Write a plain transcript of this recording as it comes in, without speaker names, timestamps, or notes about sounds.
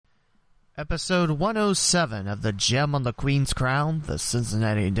Episode 107 of the Gem on the Queen's Crown, the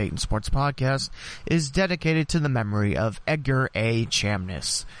Cincinnati and Dayton Sports Podcast, is dedicated to the memory of Edgar A.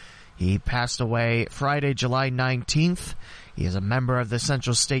 Chamness. He passed away Friday, July 19th. He is a member of the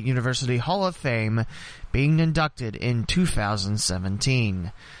Central State University Hall of Fame, being inducted in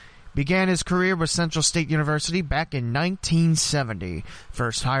 2017. Began his career with Central State University back in 1970,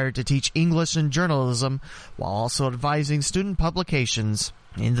 first hired to teach English and journalism, while also advising student publications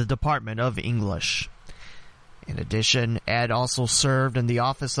in the Department of English. In addition, Ed also served in the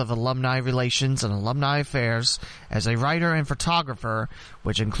Office of Alumni Relations and Alumni Affairs as a writer and photographer,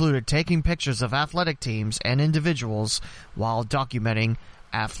 which included taking pictures of athletic teams and individuals while documenting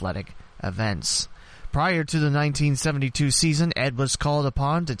athletic events. Prior to the 1972 season, Ed was called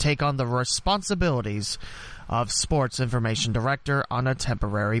upon to take on the responsibilities of Sports Information Director on a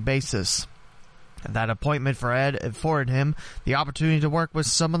temporary basis. That appointment for Ed afforded him the opportunity to work with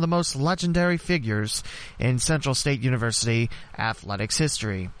some of the most legendary figures in Central State University athletics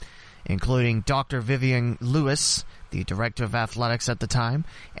history, including Dr. Vivian Lewis, the Director of Athletics at the time,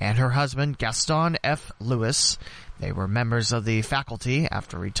 and her husband, Gaston F. Lewis. They were members of the faculty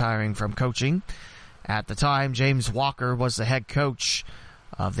after retiring from coaching. At the time, James Walker was the head coach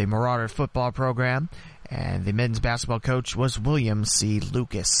of the Marauder football program, and the men's basketball coach was William C.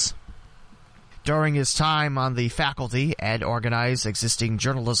 Lucas. During his time on the faculty, Ed organized existing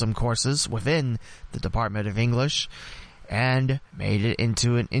journalism courses within the Department of English and made it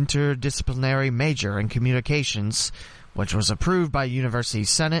into an interdisciplinary major in communications, which was approved by University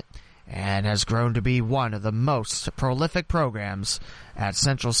Senate and has grown to be one of the most prolific programs at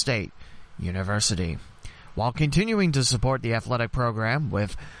Central State University. While continuing to support the athletic program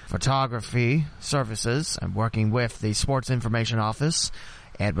with photography services and working with the Sports Information Office,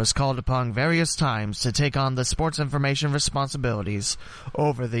 Ed was called upon various times to take on the sports information responsibilities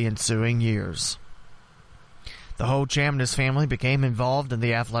over the ensuing years. The whole Chamness family became involved in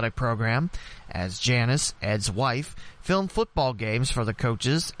the athletic program, as Janice, Ed's wife, filmed football games for the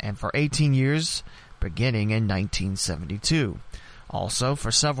coaches and for 18 years, beginning in 1972. Also,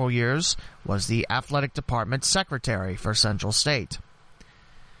 for several years, was the athletic department secretary for Central State.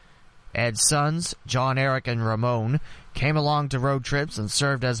 Ed's sons, John, Eric, and Ramon, came along to road trips and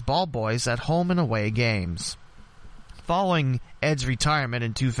served as ball boys at home and away games. Following Ed's retirement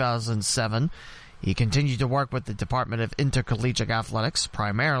in 2007, he continued to work with the Department of Intercollegiate Athletics,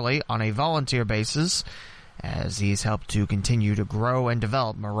 primarily on a volunteer basis, as he's helped to continue to grow and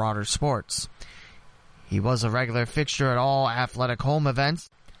develop Marauder sports. He was a regular fixture at all athletic home events.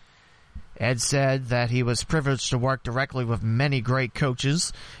 Ed said that he was privileged to work directly with many great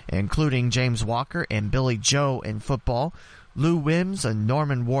coaches, including James Walker and Billy Joe in football, Lou Wims and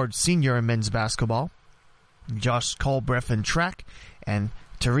Norman Ward Sr. in men's basketball, Josh Colbriff in track, and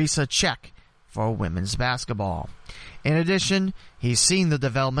Teresa Check for women's basketball. In addition, he's seen the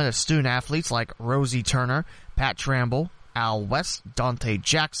development of student athletes like Rosie Turner, Pat Tramble, Al West, Dante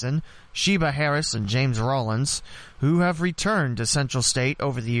Jackson, Sheba Harris, and James Rollins, who have returned to Central State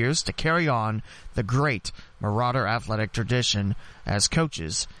over the years to carry on the great Marauder athletic tradition as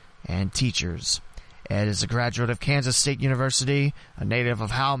coaches and teachers. Ed is a graduate of Kansas State University, a native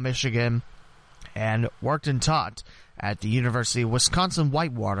of Howell, Michigan, and worked and taught at the University of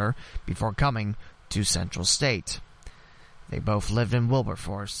Wisconsin-Whitewater before coming to Central State. They both lived in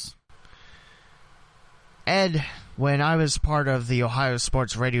Wilberforce. Ed, when I was part of the Ohio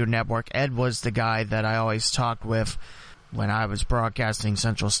Sports Radio Network, Ed was the guy that I always talked with when I was broadcasting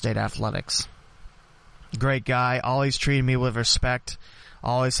Central State Athletics. Great guy, always treated me with respect,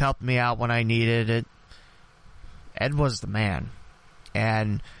 always helped me out when I needed it. Ed was the man,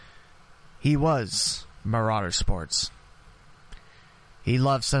 and he was Marauder Sports. He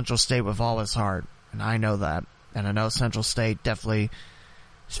loved Central State with all his heart, and I know that, and I know Central State definitely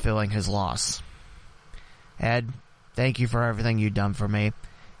is feeling his loss. Ed, thank you for everything you've done for me,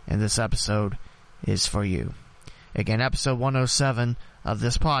 and this episode is for you. Again, episode 107 of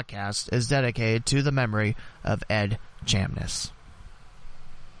this podcast is dedicated to the memory of Ed Chamness.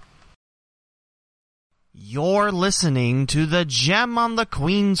 You're listening to the Gem on the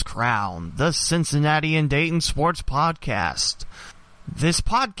Queen's Crown, the Cincinnati and Dayton Sports Podcast. This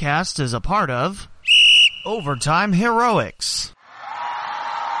podcast is a part of Overtime Heroics.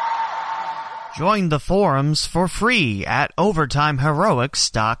 Join the forums for free at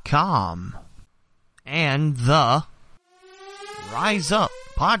overtimeheroics.com. And the Rise Up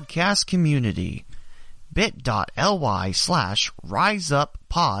Podcast Community,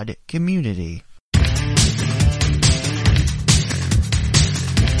 bit.ly/RiseUpPodCommunity.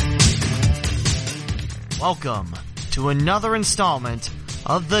 Welcome to another installment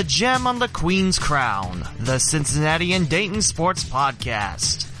of the Gem on the Queen's Crown, the Cincinnati and Dayton Sports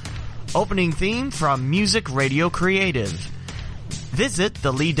Podcast. Opening theme from Music Radio Creative. Visit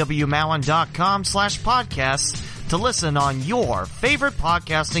theleewmowen.com/podcast to listen on your favorite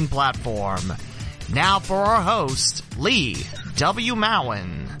podcasting platform. Now for our host, Lee W.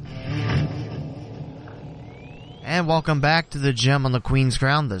 Mowen. And welcome back to the Gem on the Queen's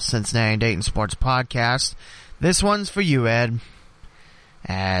Crown, the Cincinnati and Dayton Sports Podcast. This one's for you, Ed.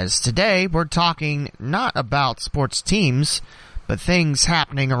 As today, we're talking not about sports teams, but things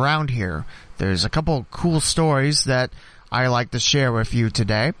happening around here. There's a couple cool stories that I like to share with you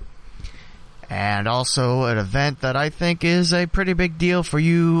today. And also an event that I think is a pretty big deal for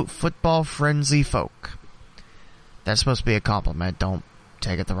you football frenzy folk. That's supposed to be a compliment, don't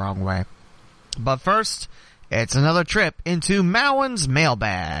take it the wrong way. But first, it's another trip into Mowen's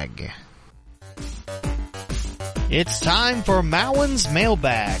Mailbag. It's time for Mowen's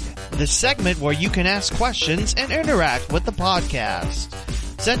Mailbag, the segment where you can ask questions and interact with the podcast.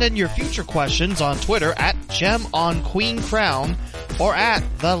 Send in your future questions on Twitter at GemOnQueenCrown or at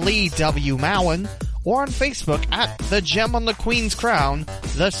the Lee W. Mowen, or on Facebook at the Gem on the Queen's Crown,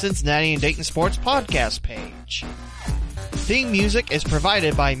 the Cincinnati and Dayton Sports Podcast page. Theme music is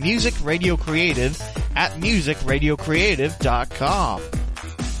provided by Music Radio Creative at musicradiocreative.com.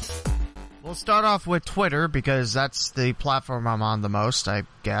 We'll start off with Twitter because that's the platform I'm on the most, I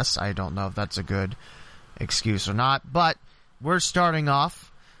guess. I don't know if that's a good excuse or not, but we're starting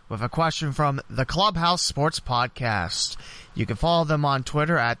off with a question from the Clubhouse Sports Podcast. You can follow them on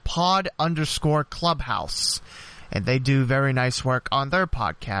Twitter at pod_clubhouse, and they do very nice work on their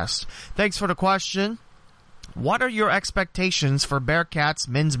podcast. Thanks for the question. What are your expectations for Bearcats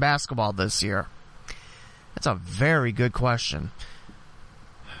men's basketball this year? That's a very good question.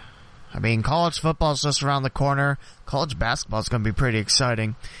 I mean, college football is just around the corner. College basketball is going to be pretty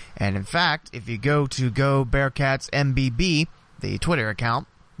exciting. And in fact, if you go to Go Bearcats MBB, the Twitter account,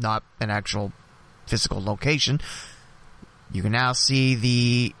 not an actual physical location, you can now see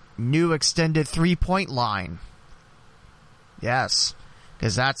the new extended three-point line. Yes,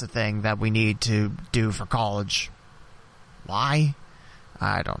 because that's a thing that we need to do for college. Why?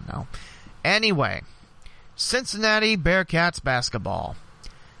 I don't know. Anyway, Cincinnati Bearcats basketball.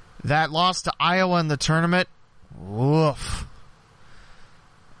 That loss to Iowa in the tournament, woof.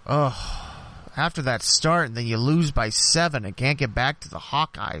 Ugh. After that start, and then you lose by 7 and can't get back to the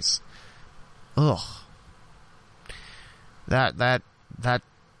Hawkeyes. Ugh. That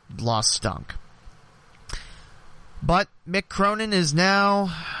loss stunk. But Mick Cronin is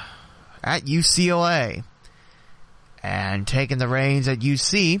now at UCLA. And taking the reins at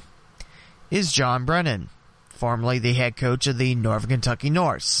UC is John Brennan, formerly the head coach of the Northern Kentucky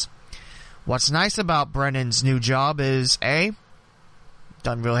Norse. What's nice about Brennan's new job is, A,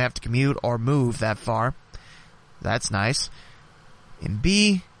 doesn't really have to commute or move that far. That's nice. And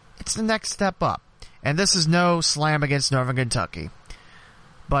B, it's the next step up. And this is no slam against Northern Kentucky.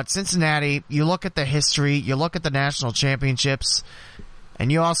 But Cincinnati, you look at the history, you look at the national championships,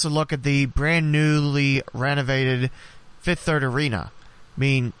 and you also look at the brand newly renovated Fifth Third Arena. I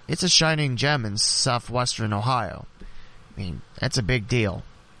mean, it's a shining gem in southwestern Ohio. I mean, that's a big deal.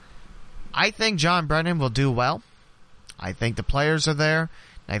 I think John Brennan will do well. I think the players are there.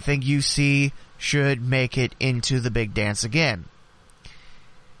 I think UC should make it into the big dance again.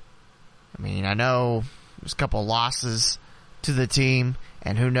 I mean, I know there's a couple losses to the team,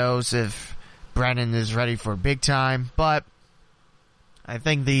 and who knows if Brennan is ready for big time, but I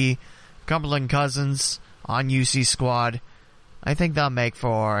think the Cumberland Cousins on UC squad, I think they'll make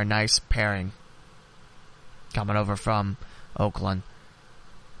for a nice pairing coming over from Oakland.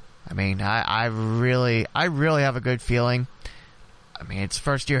 I mean, I really have a good feeling. I mean, it's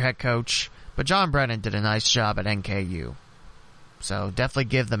first year head coach, but John Brennan did a nice job at NKU. So definitely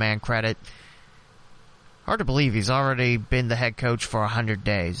give the man credit. Hard to believe he's already been the head coach for 100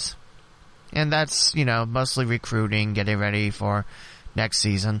 days. And that's, mostly recruiting, getting ready for next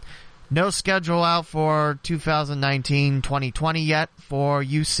season. No schedule out for 2019-2020 yet for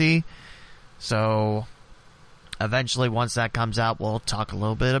UC. So eventually, once that comes out, we'll talk a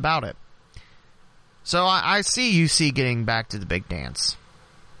little bit about it. So I see UC getting back to the big dance.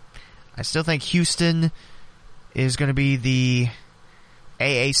 I still think Houston is going to be the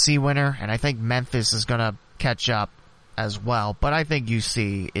AAC winner, and I think Memphis is going to catch up as well. But I think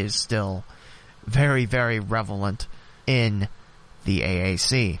UC is still very, very relevant in the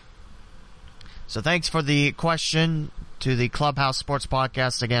AAC. So thanks for the question to the Clubhouse Sports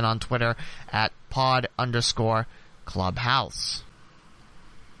Podcast, again on Twitter at pod_clubhouse.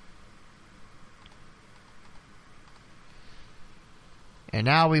 And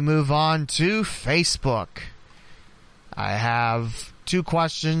now we move on to Facebook. I have 2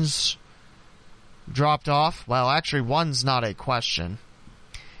 questions dropped off. Well, actually, one's not a question.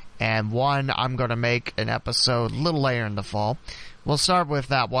 And one I'm going to make an episode a little later in the fall. We'll start with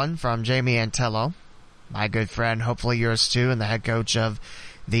that one from Jamie Antello, my good friend, hopefully yours too, and the head coach of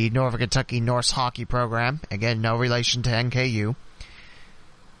the Northern Kentucky Norse hockey program. Again, no relation to NKU.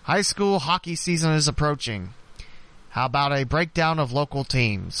 High school hockey season is approaching. How about a breakdown of local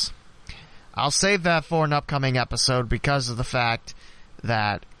teams? I'll save that for an upcoming episode because of the fact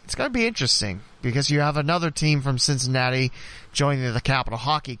that it's going to be interesting, because you have another team from Cincinnati joining the Capital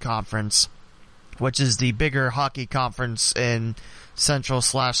Hockey Conference, which is the bigger hockey conference in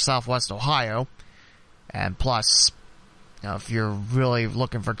Central/Southwest Ohio. And plus, if you're really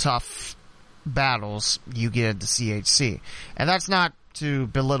looking for tough battles, you get into CHC. And that's not to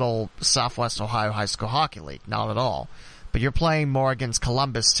belittle Southwest Ohio High School Hockey League, not at all. But you're playing more against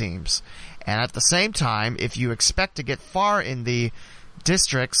Columbus teams. And at the same time, if you expect to get far in the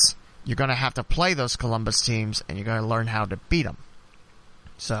districts, you're going to have to play those Columbus teams, and you're going to learn how to beat them.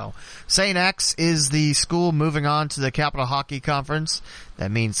 So, St. X is the school moving on to the Capital Hockey Conference.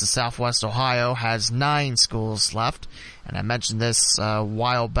 That means the Southwest Ohio has 9 schools left. And I mentioned this a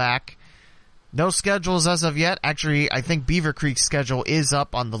while back. No schedules as of yet. Actually, I think Beaver Creek's schedule is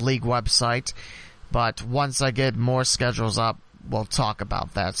up on the league website. But once I get more schedules up, we'll talk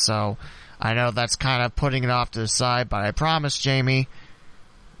about that. So, I know that's kind of putting it off to the side, but I promise, Jamie,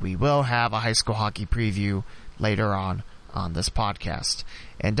 we will have a high school hockey preview later on this podcast.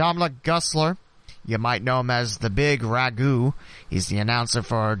 And Dominic Gussler, you might know him as the Big Ragu. He's the announcer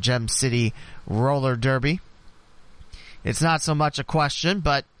for Gem City Roller Derby. It's not so much a question,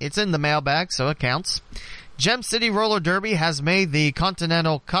 but it's in the mailbag, so it counts. Gem City Roller Derby has made the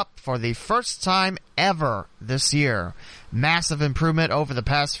Continental Cup for the first time ever this year. Massive improvement over the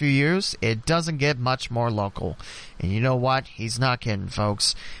past few years. It doesn't get much more local. And you know what? He's not kidding,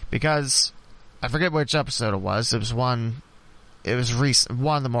 folks. Because I forget which episode it was. It was recent,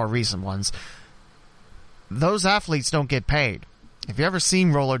 one of the more recent ones. Those athletes don't get paid. If you ever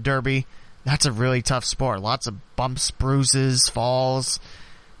seen roller derby, that's a really tough sport. Lots of bumps, bruises, falls.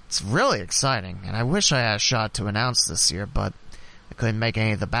 It's really exciting, and I wish I had a shot to announce this year, but I couldn't make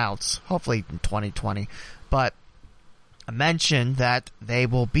any of the bouts. Hopefully in 2020. But I mentioned that they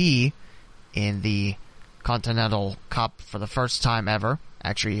will be in the Continental Cup for the first time ever.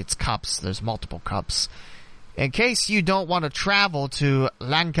 Actually, it's cups. There's multiple cups. In case you don't want to travel to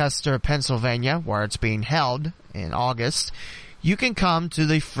Lancaster, Pennsylvania, where it's being held in August, you can come to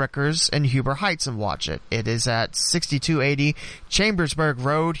the Frickers in Huber Heights and watch it. It is at 6280 Chambersburg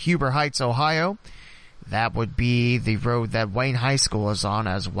Road, Huber Heights, Ohio. That would be the road that Wayne High School is on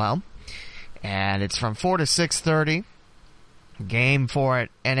as well. And it's from 4 to 6:30. Game for at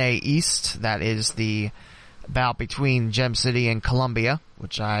NA East. That is the bout between Gem City and Columbia,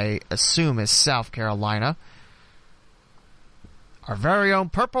 which I assume is South Carolina. Our very own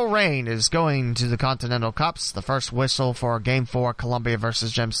Purple Rain is going to the Continental Cups. The first whistle for Game 4, Columbia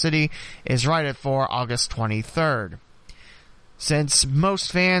versus Gem City, is right for August 23rd. Since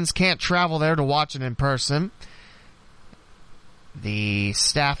most fans can't travel there to watch it in person, the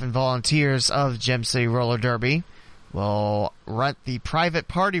staff and volunteers of Gem City Roller Derby will rent the private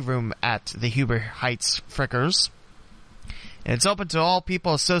party room at the Huber Heights Frickers. And it's open to all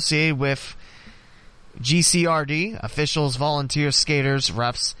people associated with GCRD, officials, volunteers, skaters,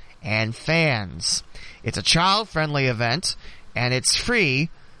 refs, and fans. It's a child-friendly event, and it's free,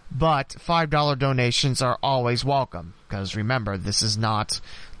 but $5 donations are always welcome. Because remember, this is not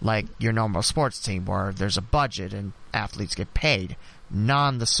like your normal sports team where there's a budget and athletes get paid.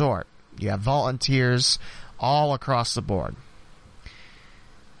 None the sort. You have volunteers all across the board.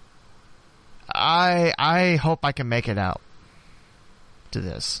 I hope I can make it out to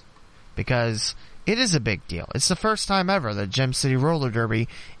this, because it is a big deal. It's the first time ever that Gem City Roller Derby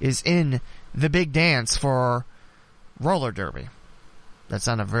is in the big dance for roller derby. That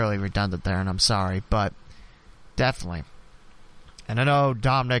sounded really redundant there, and I'm sorry, but definitely. And I know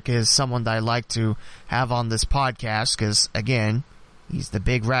Dominic is someone that I like to have on this podcast because, again, he's the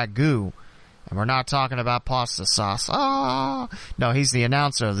big ragu. And we're not talking about pasta sauce. No, he's the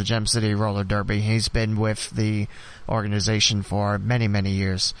announcer of the Gem City Roller Derby. He's been with the organization for many, many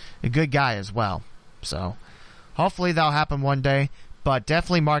years. A good guy as well. So, hopefully that'll happen one day. But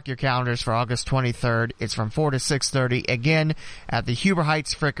definitely mark your calendars for August 23rd. It's from 4 to 6:30. Again, at the Huber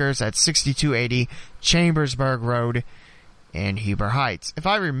Heights Frickers at 6280 Chambersburg Road in Huber Heights. If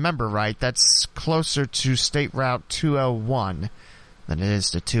I remember right, that's closer to State Route 201 than it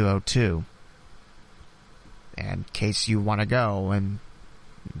is to 202. And in case you want to go and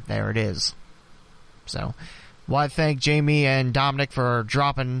There it is. So, want to thank Jamie and Dominic for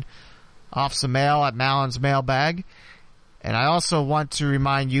dropping off some mail at Malin's Mailbag. And I also want to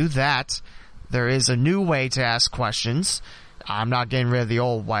remind you that there is a new way to ask questions. I'm not getting rid of the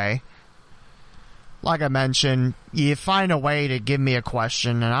old way. Like I mentioned, you find a way to give me a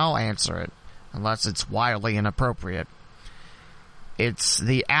question and I'll answer it, unless it's wildly inappropriate. It's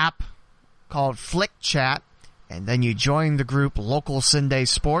the app called Flick Chat, and then you join the group Local Sunday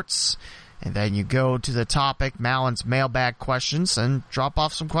Sports, and then you go to the topic Malin's Mailbag Questions and drop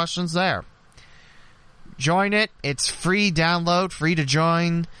off some questions there. Join it. It's free download, free to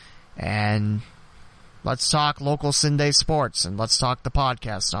join, and let's talk Local Sunday Sports, and let's talk the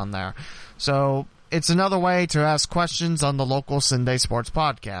podcast on there. So it's another way to ask questions on the Local Sunday Sports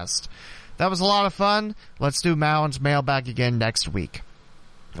podcast. That was a lot of fun. Let's do Malin's Mailbag again next week.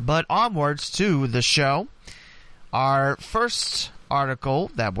 But onwards to the show. Our first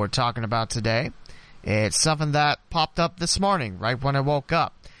article that we're talking about today, it's something that popped up this morning, right when I woke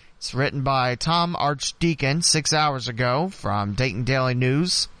up. It's written by Tom Archdeacon 6 hours ago from Dayton Daily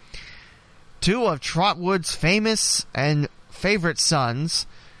News. Two of Trotwood's famous and favorite sons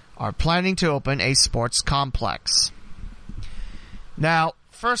are planning to open a sports complex. Now,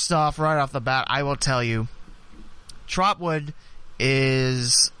 first off, right off the bat, I will tell you, Trotwood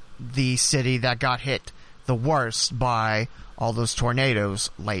is the city that got hit the worst by all those tornadoes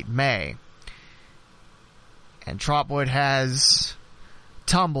late May. And Trotwood has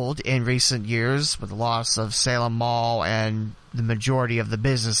tumbled in recent years with the loss of Salem Mall and the majority of the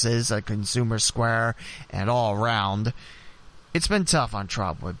businesses at Consumer Square and all around. It's been tough on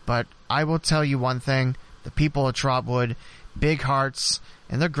Trotwood, but I will tell you one thing. The people of Trotwood, big hearts,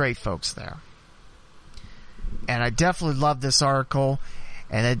 and they're great folks there. And I definitely love this article,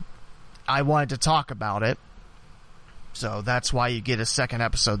 and I wanted to talk about it. So that's why you get a second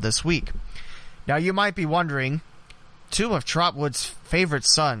episode this week. Now you might be wondering, two of Trotwood's favorite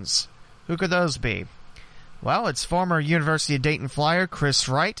sons, who could those be? Well, it's former University of Dayton Flyer Chris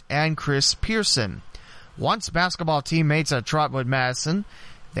Wright and Chris Pearson. Once basketball teammates at Trotwood Madison,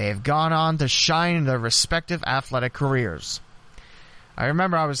 they have gone on to shine in their respective athletic careers. I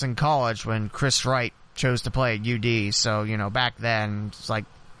remember I was in college when Chris Wright chose to play at UD, so, back then, it's like,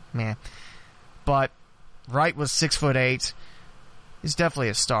 meh. But Wright was 6'8". He's definitely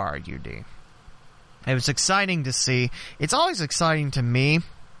a star at UD. It was exciting to see. It's always exciting to me.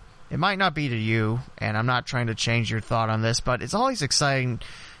 It might not be to you, and I'm not trying to change your thought on this, but it's always exciting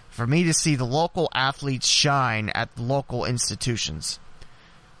for me to see the local athletes shine at the local institutions.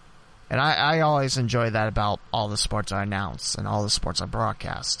 And I always enjoy that about all the sports I announce and all the sports I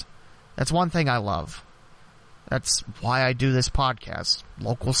broadcast. That's one thing I love. That's why I do this podcast.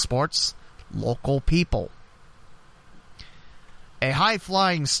 Local sports, local people. A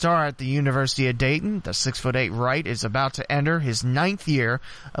high-flying star at the University of Dayton, the 6'8" Wright is about to enter his 9th year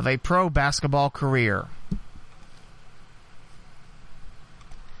of a pro basketball career,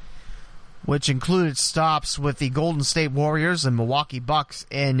 which included stops with the Golden State Warriors and Milwaukee Bucks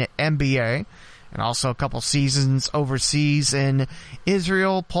in NBA, and also a couple seasons overseas in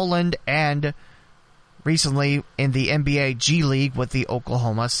Israel, Poland, and recently in the NBA G League with the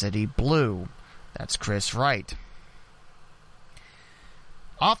Oklahoma City Blue. That's Chris Wright.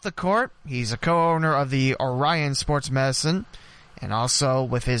 Off the court, he's a co-owner of the Orion Sports Medicine, and also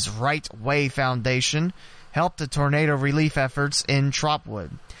with his Right Way Foundation, helped the tornado relief efforts in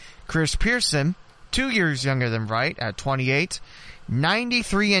Trotwood. Chris Pearson, 2 years younger than Wright at 28,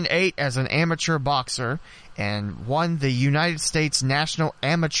 93-8 as an amateur boxer, and won the United States National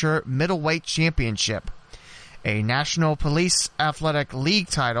Amateur Middleweight Championship, a National Police Athletic League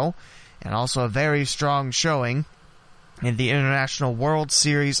title, and also a very strong showing in the International World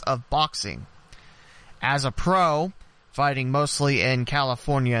Series of Boxing. As a pro, fighting mostly in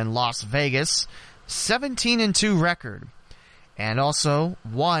California and Las Vegas, 17-2 record, and also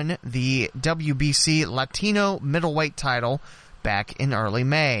won the WBC Latino middleweight title back in early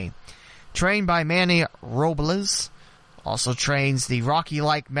May. Trained by Manny Robles, also trains the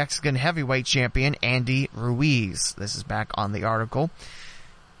Rocky-like Mexican heavyweight champion Andy Ruiz. This is back on the article.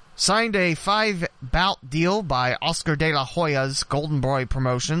 Signed a 5-bout deal by Oscar de la Hoya's Golden Boy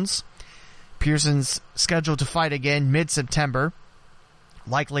Promotions. Pearson's scheduled to fight again mid-September,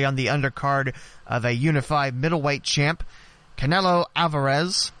 likely on the undercard of a unified middleweight champ, Canelo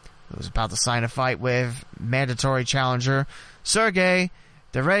Alvarez, who's about to sign a fight with mandatory challenger Sergey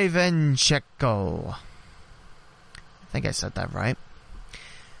Derevyanchenko. I think I said that right.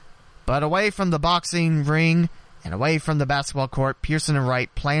 But away from the boxing ring and away from the basketball court, Pearson and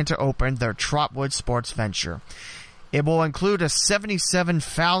Wright plan to open their Trotwood sports venture. It will include a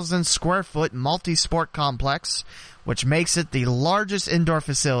 77,000 square foot multi-sport complex, which makes it the largest indoor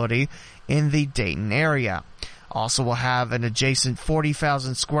facility in the Dayton area. Also will have an adjacent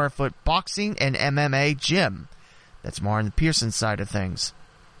 40,000 square foot boxing and MMA gym. That's more on the Pearson side of things.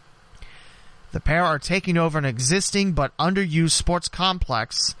 The pair are taking over an existing but underused sports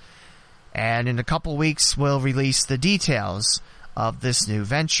complex, and in a couple weeks will release the details of this new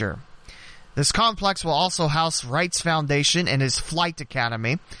venture. This complex will also house Wright's Foundation and his Flight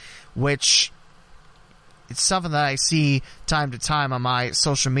Academy, which it's something that I see time to time on my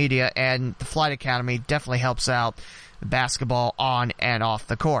social media, and the Flight Academy definitely helps out basketball on and off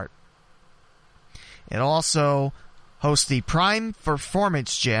the court. It'll also host the Prime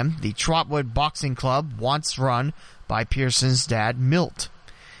Performance Gym, the Trotwood Boxing Club, once run by Pearson's dad, Milt.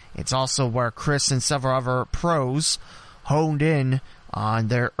 It's also where Chris and several other pros honed in on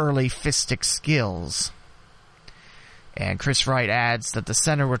their early fistic skills. And Chris Wright adds that the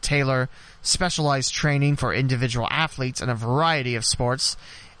center will tailor specialized training for individual athletes in a variety of sports,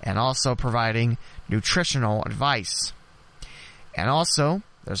 and also providing nutritional advice. And also,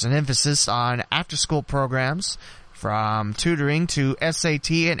 there's an emphasis on after-school programs, from tutoring to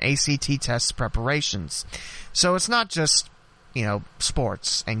SAT and ACT test preparations. So it's not just,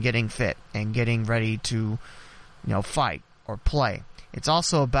 sports and getting fit and getting ready to, fight or play. It's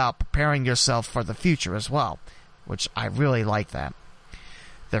also about preparing yourself for the future as well, which I really like that.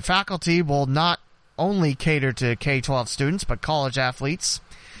 Their faculty will not only cater to K-12 students, but college athletes,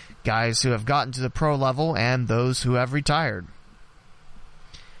 guys who have gotten to the pro level, and those who have retired.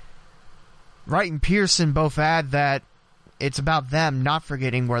 Wright and Pearson both add that it's about them not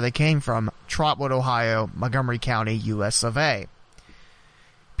forgetting where they came from: Trotwood, Ohio, Montgomery County, US of A.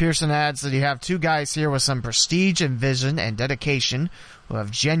 Pearson adds that you have two guys here with some prestige and vision and dedication, who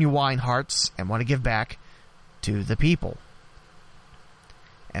have genuine hearts and want to give back to the people.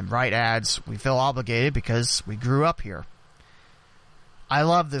 And Wright adds, we feel obligated because we grew up here. I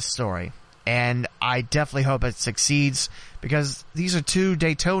love this story, and I definitely hope it succeeds, because these are two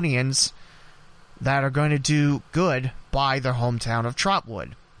Daytonians that are going to do good by their hometown of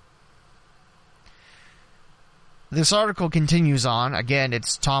Trotwood. This article continues on. Again,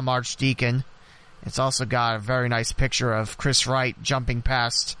 it's Tom Archdeacon. It's also got a very nice picture of Chris Wright jumping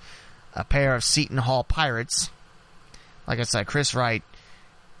past a pair of Seton Hall Pirates. Like I said, Chris Wright,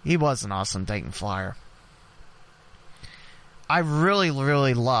 he was an awesome Dayton Flyer. I really,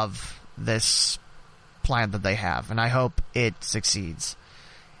 really love this plan that they have, and I hope it succeeds.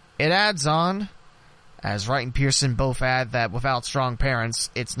 It adds on, as Wright and Pearson both add, that without strong parents,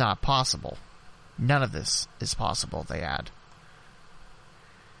 it's not possible. None of this is possible, they add.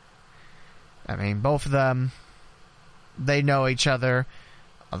 I mean, both of them, they know each other,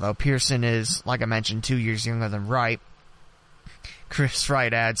 although Pearson is, like I mentioned, 2 years younger than Wright. Chris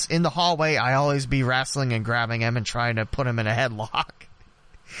Wright adds, in the hallway, I always be wrestling and grabbing him and trying to put him in a headlock.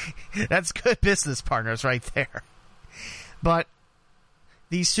 That's good business partners right there. But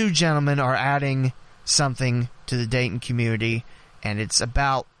these two gentlemen are adding something to the Dayton community, and it's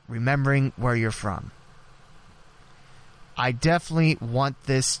about remembering where you're from. I definitely want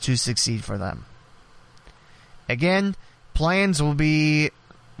this to succeed for them. Again, plans will be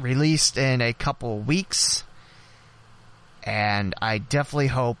released in a couple weeks, and I definitely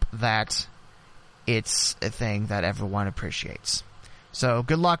hope that it's a thing that everyone appreciates. So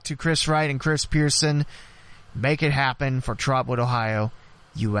good luck to Chris Wright and Chris Pearson. Make it happen for Trotwood, Ohio,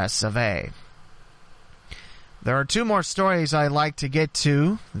 US of A. There are two more stories I'd like to get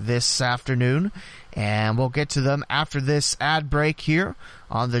to this afternoon, and we'll get to them after this ad break here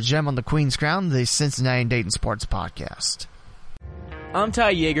on the Gem on the Queen's Crown, the Cincinnati and Dayton Sports Podcast. I'm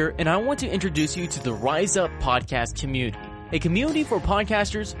Ty Yeager, and I want to introduce you to the Rise Up podcast community, a community for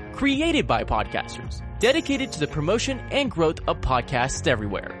podcasters created by podcasters, dedicated to the promotion and growth of podcasts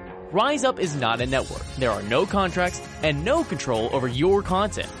everywhere. Rise Up is not a network. There are no contracts and no control over your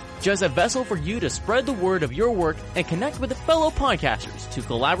content. Just a vessel for you to spread the word of your work and connect with fellow podcasters to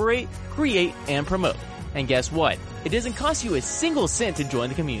collaborate, create, and promote. And guess what? It doesn't cost you a single cent to join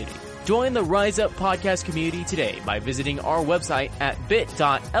the community. Join the Rise Up podcast community today by visiting our website at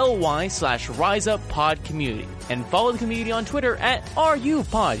bit.ly/riseuppodcommunity and follow the community on Twitter at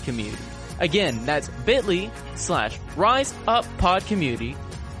RUPodCommunity. Again, that's bit.ly/riseuppodcommunity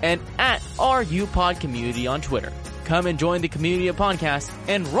and at RUPodCommunity on Twitter. Come and join the community of podcasts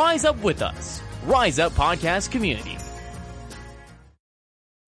and rise up with us. Rise Up Podcast Community.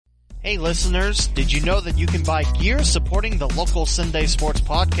 Hey listeners, did you know that you can buy gear supporting the local Sunday Sports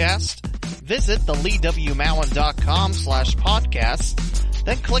Podcast? Visit the LeeWMowen.com/podcasts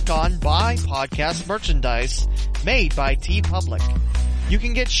then click on Buy Podcast Merchandise made by TeePublic. You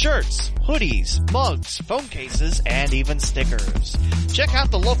can get shirts, hoodies, mugs, phone cases, and even stickers. Check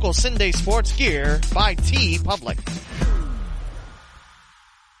out the local Sunday Sports gear by TeePublic.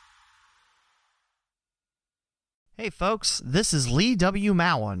 Hey folks, this is Lee W.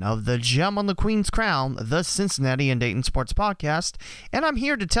 Mowen of the Gem on the Queen's Crown, the Cincinnati and Dayton Sports Podcast, and I'm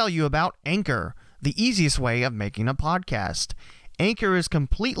here to tell you about Anchor, the easiest way of making a podcast. Anchor is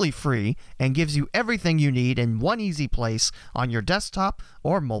completely free and gives you everything you need in one easy place on your desktop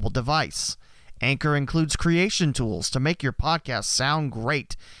or mobile device. Anchor includes creation tools to make your podcast sound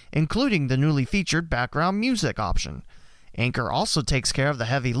great, including the newly featured background music option. Anchor also takes care of the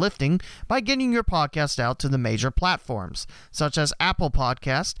heavy lifting by getting your podcast out to the major platforms, such as Apple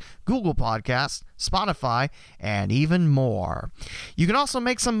Podcast, Google Podcast, Spotify, and even more. You can also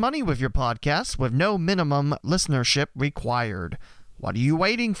make some money with your podcast with no minimum listenership required. What are you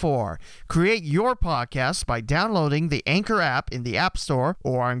waiting for? Create your podcast by downloading the Anchor app in the App Store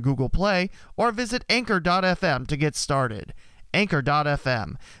or on Google Play, or visit Anchor.fm to get started.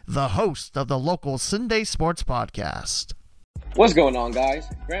 Anchor.fm, the host of the local Sunday Sports Podcast. What's going on, guys?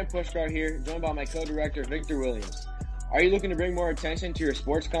 Grant Pushkar here, joined by my co-director, Victor Williams. Are you looking to bring more attention to your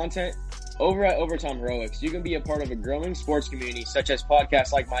sports content? Over at Overtime Heroics, you can be a part of a growing sports community, such as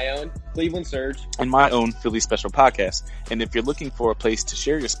podcasts like my own, Cleveland Surge, and my own Philly Special Podcast. And if you're looking for a place to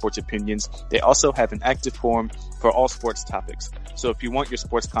share your sports opinions, they also have an active forum for all sports topics. So if you want your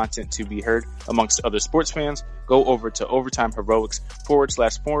sports content to be heard amongst other sports fans, go over to Overtime Heroics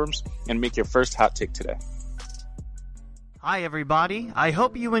 /forums and make your first hot take today. Hi everybody, I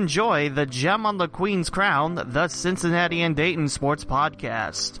hope you enjoy the Gem on the Queen's Crown, the Cincinnati and Dayton Sports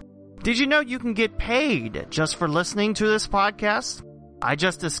Podcast. Did you know you can get paid just for listening to this podcast? I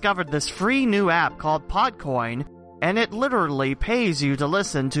just discovered this free new app called Podcoin, and it literally pays you to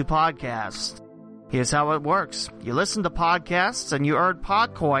listen to podcasts. Here's how it works. You listen to podcasts and you earn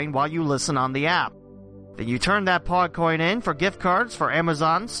Podcoin while you listen on the app. Then you turn that Podcoin in for gift cards for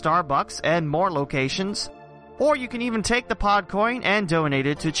Amazon, Starbucks, and more locations. Or you can even take the Podcoin and donate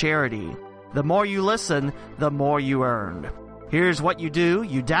it to charity. The more you listen, the more you earn. Here's what you do.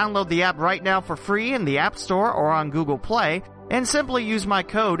 You download the app right now for free in the App Store or on Google Play, and simply use my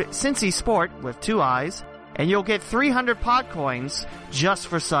code CincySport with 2 I's, and you'll get 300 Podcoins just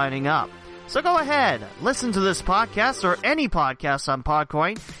for signing up. So go ahead, listen to this podcast or any podcast on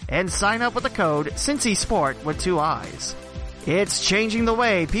Podcoin, and sign up with the code CincySport with 2 I's. It's changing the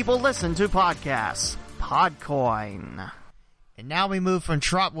way people listen to podcasts. Podcoin. And now we move from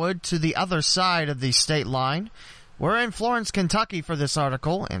Trotwood to the other side of the state line. We're in Florence, Kentucky for this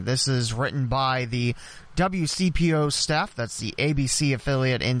article, and this is written by the WCPO staff. That's the ABC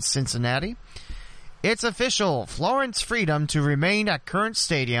affiliate in Cincinnati. It's official. Florence Freedom to remain at current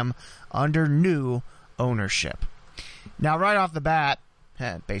stadium under new ownership. Now, right off the bat,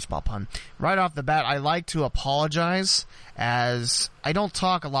 baseball pun. Right off the bat, I like to apologize, as I don't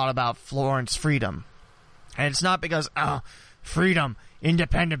talk a lot about Florence Freedom. And it's not because, freedom,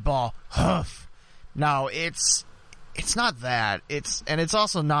 independent ball, huff. No, it's not that. It's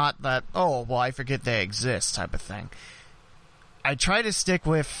also not that, I forget they exist type of thing. I try to stick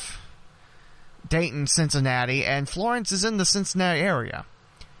with Dayton, Cincinnati, and Florence is in the Cincinnati area.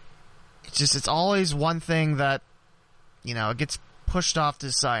 It's always one thing that, it gets pushed off to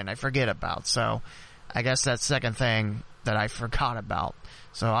the side and I forget about. So I guess that's the second thing that I forgot about.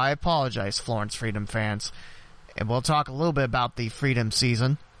 So I apologize, Florence Freedom fans. And we'll talk a little bit about the Freedom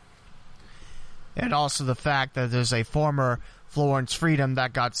season. And also the fact that there's a former Florence Freedom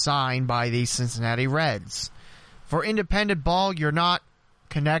that got signed by the Cincinnati Reds. For independent ball, you're not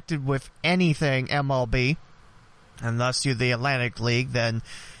connected with anything MLB. Unless you're the Atlantic League, then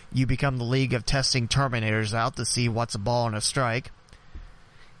you become the league of testing Terminators out to see what's a ball and a strike.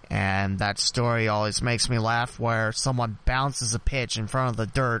 And that story always makes me laugh, where someone bounces a pitch in front of the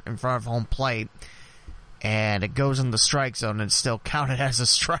dirt, in front of home plate, and it goes in the strike zone and it's still counted as a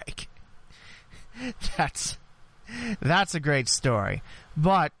strike. That's a great story.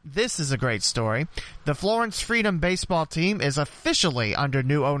 But this is a great story. The Florence Freedom baseball team is officially under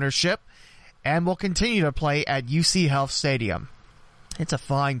new ownership and will continue to play at UC Health Stadium. It's a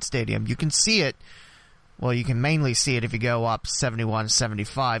fine stadium. You can see it. Well, you can mainly see it if you go up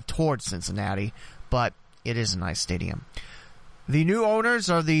 71-75 towards Cincinnati, but it is a nice stadium. The new owners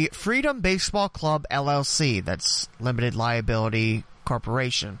are the Freedom Baseball Club LLC, that's Limited Liability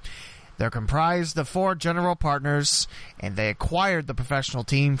Corporation. They're comprised of 4 general partners, and they acquired the professional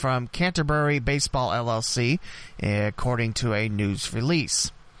team from Canterbury Baseball LLC, according to a news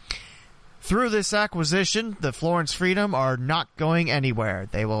release. Through this acquisition, the Florence Freedom are not going anywhere.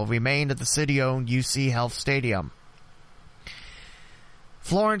 They will remain at the city-owned UC Health Stadium.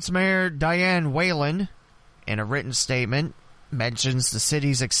 Florence Mayor Diane Whalen, in a written statement, mentions the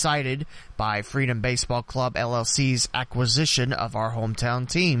city's excited by Freedom Baseball Club LLC's acquisition of our hometown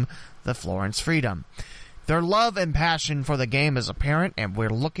team, the Florence Freedom. Their love and passion for the game is apparent, and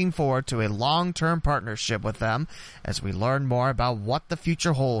we're looking forward to a long-term partnership with them as we learn more about what the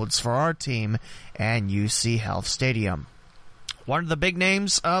future holds for our team and UC Health Stadium. One of the big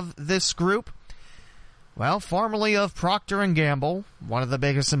names of this group, well, formerly of Procter & Gamble, one of the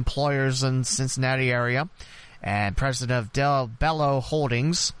biggest employers in Cincinnati area, and president of Del Bello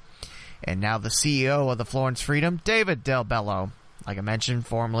Holdings, and now the CEO of the Florence Freedom, David Del Bello, like I mentioned,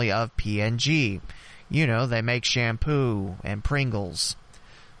 formerly of P&G. You know, they make shampoo and Pringles,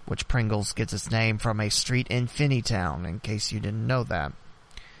 which Pringles gets its name from a street in Finneytown, in case you didn't know that.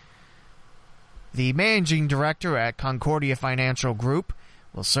 The managing director at Concordia Financial Group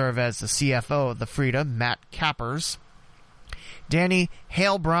will serve as the CFO of the Freedom, Matt Cappers. Danny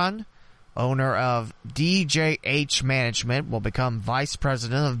Heilbronn, owner of DJH Management, will become Vice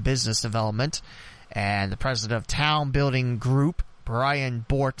President of Business Development, and the President of Town Building Group, Brian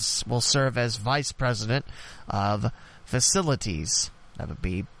Bortz, will serve as Vice President of Facilities. That would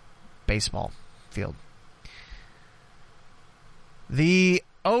be baseball field. The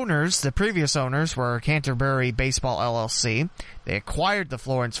previous owners were Canterbury Baseball LLC. They acquired the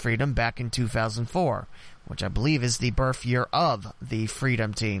Florence Freedom back in 2004, which I believe is the birth year of the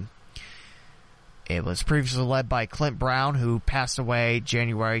Freedom team. It was previously led by Clint Brown, who passed away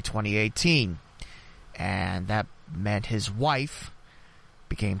January 2018. And that meant his wife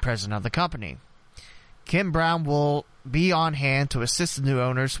became president of the company. Kim Brown will be on hand to assist the new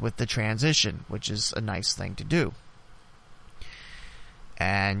owners with the transition, which is a nice thing to do.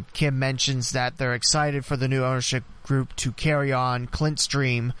 And Kim mentions that they're excited for the new ownership group to carry on Clint's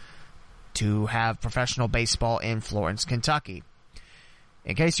dream to have professional baseball in Florence, Kentucky.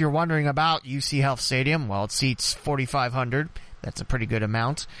 In case you're wondering about UC Health Stadium, well, it seats 4,500. That's a pretty good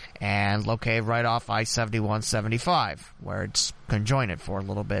amount, and located right off I-71-75, where it's conjoined for a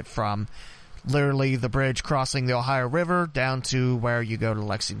little bit from literally the bridge crossing the Ohio River down to where you go to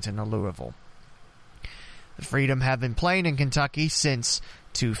Lexington or Louisville. The Freedom have been playing in Kentucky since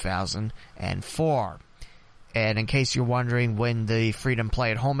 2004. And in case you're wondering when the Freedom play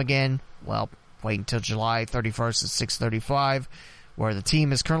at home again, well, wait until July 31st at 6:35, where the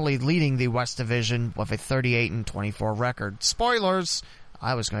team is currently leading the West Division with a 38-24 record. Spoilers!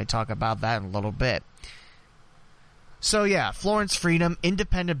 I was going to talk about that in a little bit. So yeah, Florence Freedom,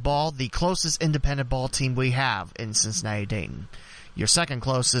 independent ball, the closest independent ball team we have in Cincinnati-Dayton. Your second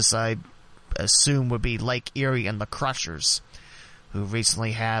closest, I assume, would be Lake Erie and the Crushers, who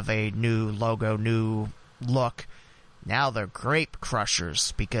recently have a new logo, new look. Now they're Grape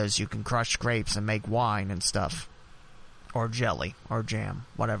Crushers, because you can crush grapes and make wine and stuff. Or jelly, or jam,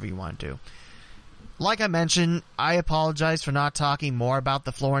 whatever you want to do. Like I mentioned, I apologize for not talking more about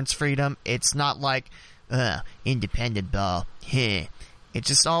the Florence Freedom. It's not like, independent ball, heh. It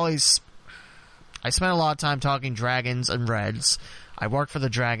just always... I spent a lot of time talking Dragons and Reds. I work for the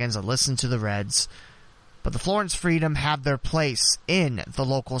Dragons, I listen to the Reds. But the Florence Freedom have their place in the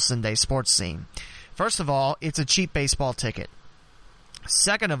local Sunday sports scene. First of all, it's a cheap baseball ticket.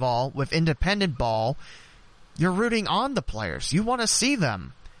 Second of all, with independent ball, you're rooting on the players. You want to see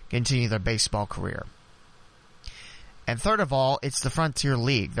them continue their baseball career. And third of all, it's the Frontier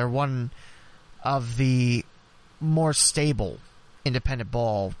League. They're one of the more stable independent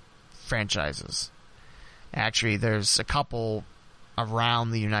ball franchises. Actually, there's a couple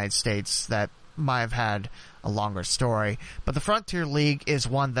around the United States that might have had a longer story. But the Frontier League is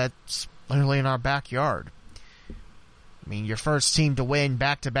one that's literally in our backyard. I mean, your first team to win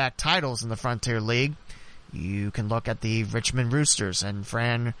back-to-back titles in the Frontier League, you can look at the Richmond Roosters and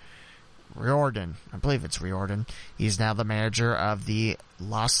Fran Riordan. I believe it's Riordan. He's now the manager of the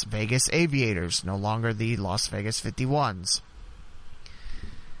Las Vegas Aviators, no longer the Las Vegas 51s.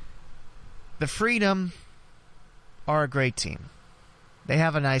 The Freedom are a great team. They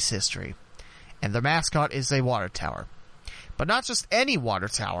have a nice history. And their mascot is a water tower. But not just any water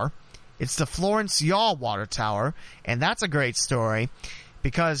tower. It's the Florence Yaw Water Tower. And that's a great story,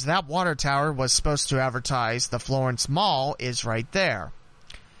 because that water tower was supposed to advertise the Florence Mall is right there.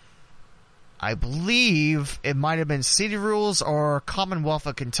 I believe it might have been city rules or Commonwealth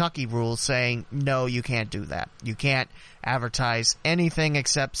of Kentucky rules saying, no, you can't do that. You can't advertise anything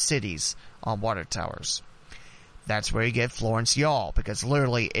except cities on water towers. That's where you get Florence Yaw, because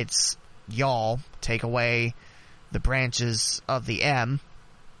literally it's Yaw, take away the branches of the M,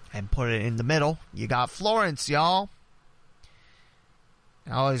 And put it in the middle. You got Florence, y'all.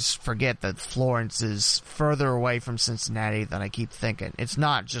 I always forget that Florence is further away from Cincinnati than I keep thinking. It's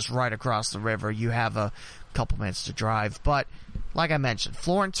not just right across the river. You have a couple minutes to drive. But, like I mentioned,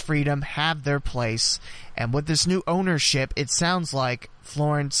 Florence Freedom have their place. And with this new ownership, it sounds like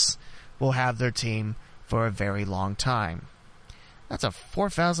Florence will have their team for a very long time. That's a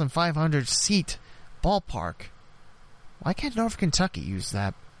 4,500 seat ballpark. Why can't Northern Kentucky use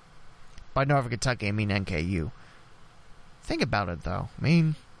that? By Northern Kentucky, I mean NKU. Think about it, though. I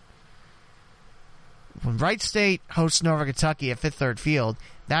mean, when Wright State hosts Northern Kentucky at Fifth Third Field,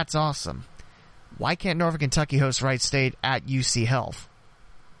 that's awesome. Why can't Northern Kentucky host Wright State at UC Health?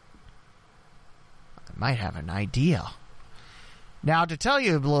 I might have an idea. Now, to tell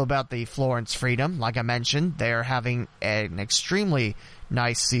you a little about the Florence Freedom, like I mentioned, they're having an extremely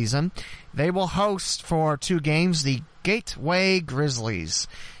nice season. They will host for 2 games the Gateway Grizzlies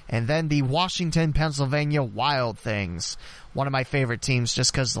and then the Washington, Pennsylvania Wild Things. One of my favorite teams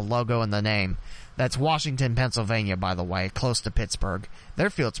just because of the logo and the name. That's Washington, Pennsylvania, by the way, close to Pittsburgh. Their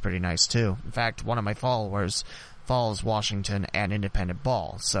field's pretty nice, too. In fact, one of my followers follows Washington and independent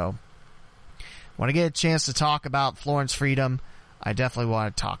ball. So, when I get a chance to talk about Florence Freedom, I definitely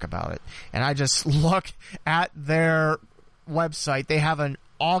want to talk about it. And I just look at their website. They have an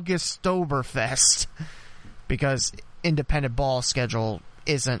August-Oktoberfest because independent ball schedule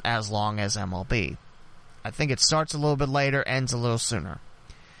isn't as long as MLB. I think it starts a little bit later, ends a little sooner.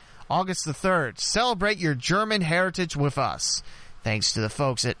 August the 3rd, celebrate your German heritage with us. Thanks to the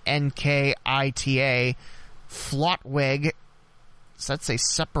folks at NKITA Flottweg. Does that say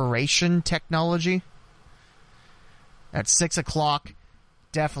separation technology? At 6 o'clock,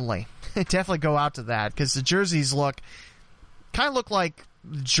 definitely go out to that, because the jerseys kind of look like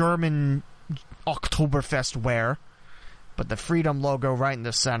German Oktoberfest wear, but the Freedom logo right in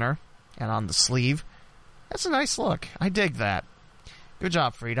the center and on the sleeve. That's a nice look. I dig that. Good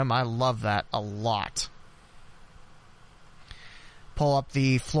job, Freedom. I love that a lot. Pull up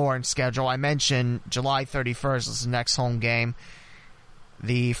the Florence schedule. I mentioned July 31st is the next home game.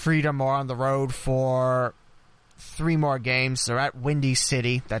 The Freedom are on the road for 3 more games. They're at Windy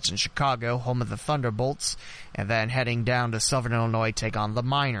City, that's in Chicago, home of the Thunderbolts, and then heading down to Southern Illinois, take on the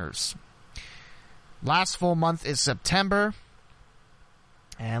Miners. Last full month is September,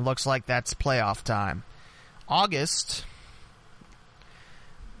 and looks like that's playoff time. August,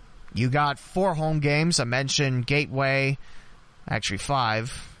 you got 4 home games. I mentioned Gateway, actually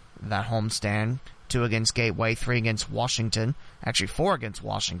 5, that homestand. 2 against Gateway, 3 against Washington. Actually 4 against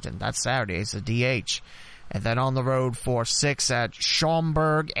Washington. That's Saturday, it's a DH. And then on the road for 6 at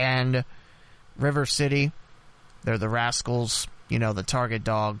Schaumburg and River City. They're the Rascals, the target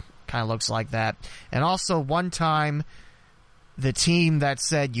dog. Kind of looks like that. And also, one time, the team that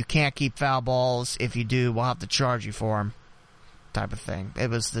said you can't keep foul balls. If you do, we'll have to charge you for them. Type of thing. It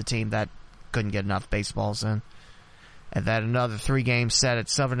was the team that couldn't get enough baseballs in. And then another 3 games set at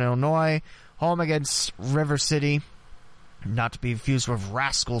Southern Illinois. Home against River City. Not to be confused with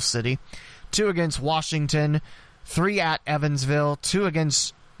Rascal City. 2 against Washington. 3 at Evansville. 2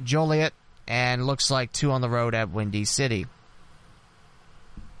 against Joliet. And looks like 2 on the road at Windy City.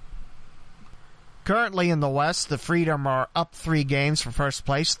 Currently in the West, the Freedom are up 3 games for first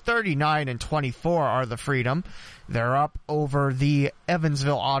place. 39-24 are the Freedom. They're up over the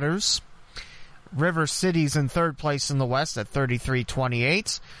Evansville Otters. River City's in 3rd place in the West at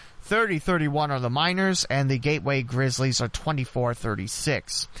 33-28. 30-31 are the Miners, and the Gateway Grizzlies are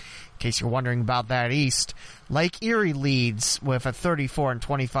 24-36. In case you're wondering about that East, Lake Erie leads with a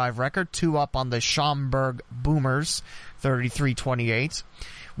 34-25 record, 2 up on the Schaumburg Boomers, 33-28.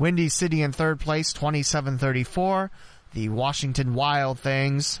 Windy City in 3rd place, 27-34. The Washington Wild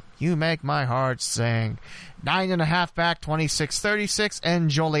Things, you make my heart sing, 9.5 back, 26-36, and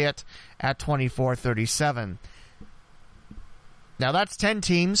Joliet at 24-37. Now that's 10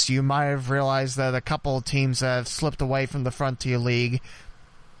 teams. You might have realized that a couple of teams have slipped away from the Frontier League.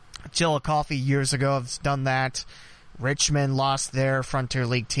 Chillicothe years ago has done that. Richmond lost their Frontier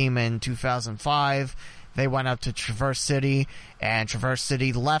League team in 2005. They went up to Traverse City, and Traverse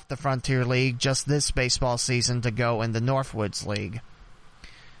City left the Frontier League just this baseball season to go in the Northwoods League.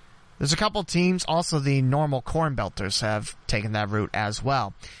 There's a couple teams, also the normal Corn Belters have taken that route as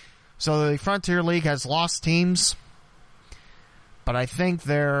well. So the Frontier League has lost teams, but I think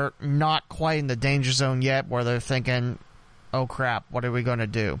they're not quite in the danger zone yet where they're thinking, oh crap, what are we going to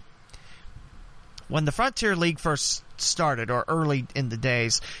do? When the Frontier League first started, or early in the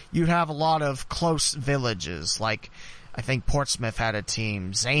days, you'd have a lot of close villages, like I think Portsmouth had a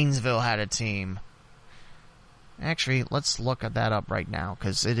team, Zanesville had a team, Actually, let's look at that up right now,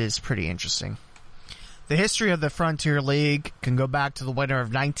 because it is pretty interesting. The history of the Frontier League can go back to the winter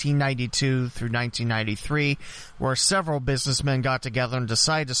of 1992 through 1993, where several businessmen got together and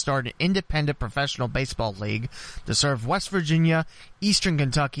decided to start an independent professional baseball league to serve West Virginia, Eastern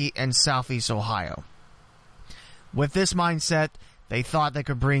Kentucky, and Southeast Ohio. With this mindset, they thought they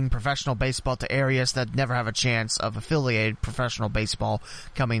could bring professional baseball to areas that never have a chance of affiliated professional baseball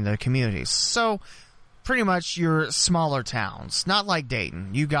coming to the communities. So, pretty much your smaller towns. Not like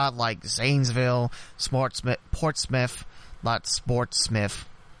Dayton. You got like Zanesville, Portsmouth.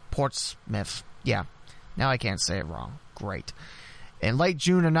 Yeah. Now I can't say it wrong. Great. In late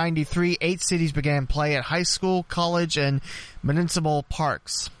June of 93, 8 cities began play at high school, college, and municipal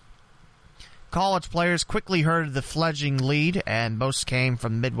parks. College players quickly heard of the fledgling league, and most came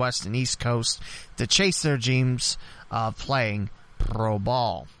from the Midwest and East Coast to chase their dreams of playing pro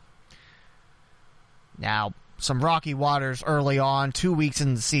ball. Now, some rocky waters early on. 2 weeks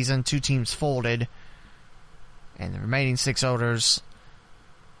into the season, 2 teams folded, and the remaining 6 owners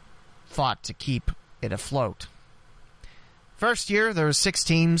fought to keep it afloat. First year, there were 6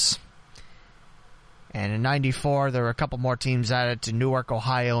 teams, and in 94, there were a couple more teams added to Newark,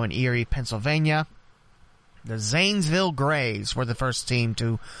 Ohio, and Erie, Pennsylvania. The Zanesville Grays were the first team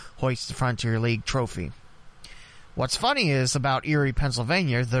to hoist the Frontier League trophy. What's funny is about Erie,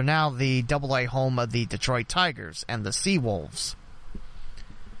 Pennsylvania, they're now the AA home of the Detroit Tigers and the Seawolves.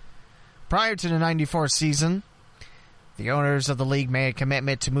 Prior to the 94 season, the owners of the league made a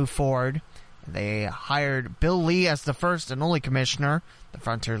commitment to move forward. They hired Bill Lee as the first and only commissioner the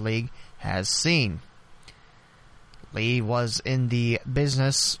Frontier League has seen. Lee was in the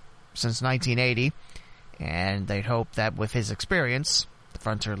business since 1980, and they'd hoped that with his experience, the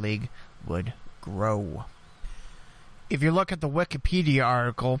Frontier League would grow. If you look at the Wikipedia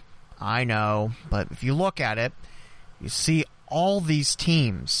article, I know, but if you look at it, you see all these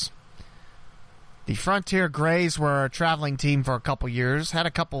teams. The Frontier Grays were a traveling team for a couple years, had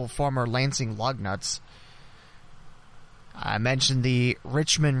a couple of former Lansing Lugnuts. I mentioned the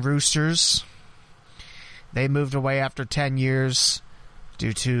Richmond Roosters. They moved away after 10 years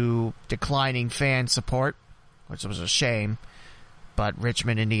due to declining fan support, which was a shame, but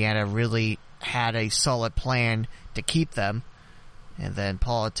Richmond, Indiana really had a solid plan to keep them, and then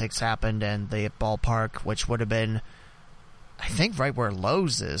politics happened, and the ballpark, which would have been, I think, right where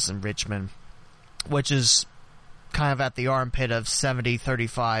Lowe's is in Richmond, which is kind of at the armpit of 70,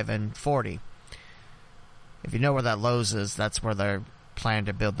 35, and 40. If you know where that Lowe's is, that's where they're planning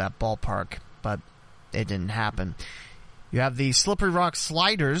to build that ballpark, but it didn't happen. You have the Slippery Rock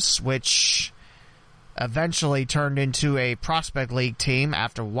Sliders, which eventually turned into a Prospect League team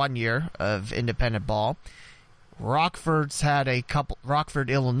after 1 year of independent ball. Rockford,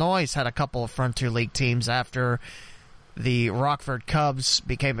 Illinois had a couple of Frontier League teams after the Rockford Cubs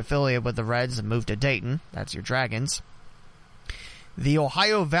became affiliated with the Reds and moved to Dayton. That's your Dragons. The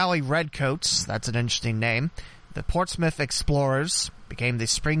Ohio Valley Redcoats, that's an interesting name. The Portsmouth Explorers became the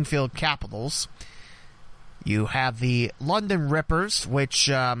Springfield Capitals. You have the London Rippers, which,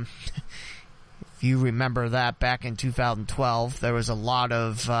 if you remember that back in 2012, there was a lot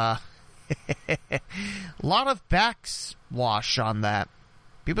of backwash on that.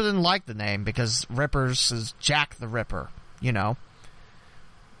 People didn't like the name because Rippers is Jack the Ripper, you know.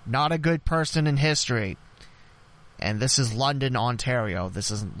 Not a good person in history. And this is London, Ontario.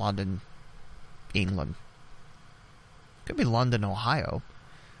 This isn't London, England. Could be London, Ohio.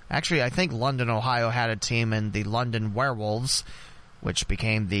 Actually, I think London, Ohio had a team in the London Werewolves, which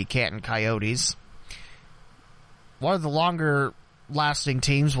became the Canton Coyotes. One of the longer-lasting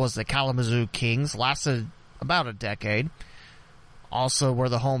teams was the Kalamazoo Kings. Lasted about a decade. Also were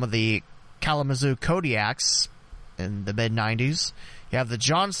the home of the Kalamazoo Kodiaks in the mid-90s. You have the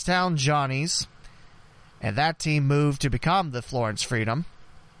Johnstown Johnnies, and that team moved to become the Florence Freedom.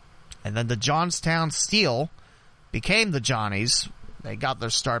 And then the Johnstown Steel became the Johnnies. They got their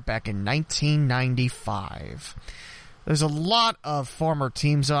start back in 1995. There's a lot of former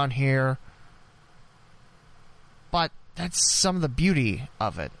teams on here, but that's some of the beauty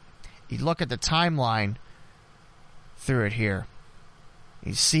of it. You look at the timeline through it here.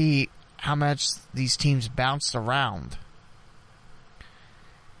 You see how much these teams bounced around.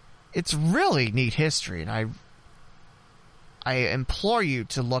 It's really neat history, and I implore you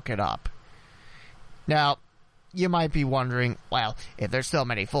to look it up. Now, you might be wondering, well, if there's so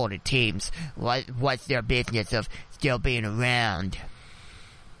many folded teams, what's their business of still being around?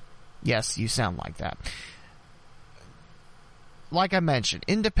 Yes, you sound like that. Like I mentioned,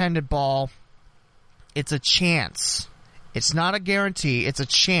 independent ball, it's a chance. It's not a guarantee. It's a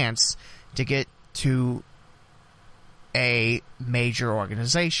chance to get to a major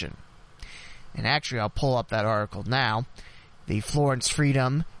organization. And actually, I'll pull up that article now. The Florence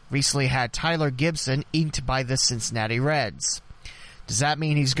Freedom recently had Tyler Gibson inked by the Cincinnati Reds. Does that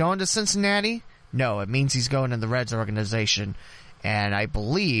mean he's going to Cincinnati? No, it means he's going to the Reds organization. And I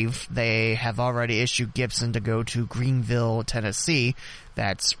believe they have already issued Gibson to go to Greenville, Tennessee.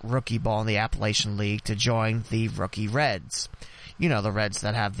 That's rookie ball in the Appalachian League, to join the rookie Reds. You know, the Reds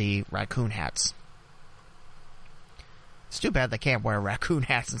that have the raccoon hats. It's too bad they can't wear raccoon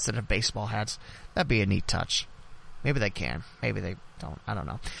hats instead of baseball hats. That'd be a neat touch. Maybe they can. Maybe they don't. I don't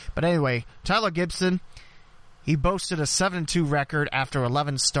know. But anyway, Tyler Gibson, he boasted a 7-2 record after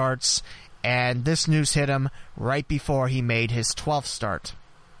 11 starts, and this news hit him right before he made his 12th start.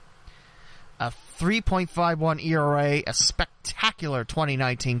 A 3.51 ERA, a spectacular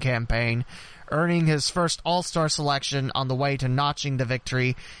 2019 campaign, earning his first All-Star selection on the way to notching the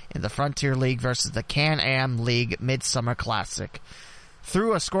victory in the Frontier League versus the Can-Am League Midsummer Classic.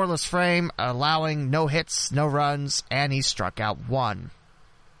 Through a scoreless frame, allowing no hits, no runs, and he struck out 1.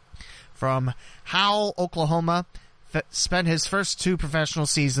 From Howell, Oklahoma, spent his first 2 professional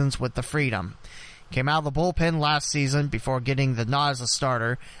seasons with the Freedom. Came out of the bullpen last season before getting the nod as a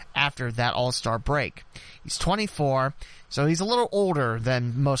starter after that All-Star break. He's 24, so he's a little older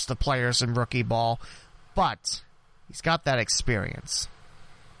than most of the players in rookie ball, but he's got that experience.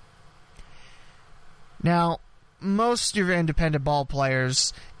 Now, most of your independent ball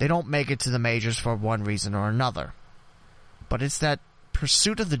players, they don't make it to the majors for one reason or another. But it's that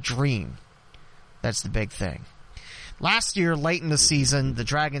pursuit of the dream that's the big thing. Last year, late in the season, the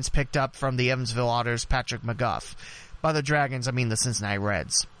Dragons picked up from the Evansville Otters Patrick McGough. By the Dragons, I mean the Cincinnati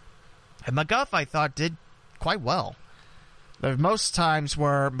Reds. And McGough, I thought, did quite well. There were most times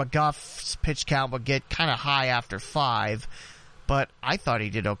where McGough's pitch count would get kind of high after 5, but I thought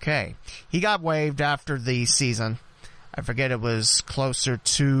he did okay. He got waived after the season. I forget it was closer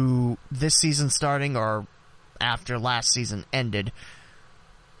to this season starting or after last season ended.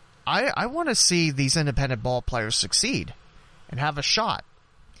 I want to see these independent ball players succeed and have a shot.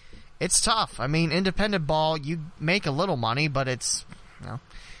 It's tough. I mean, independent ball, you make a little money, but it's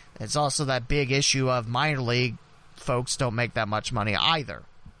also that big issue of minor league folks don't make that much money either.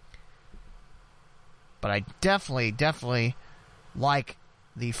 But I definitely like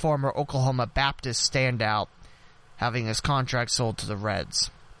the former Oklahoma Baptist standout having his contract sold to the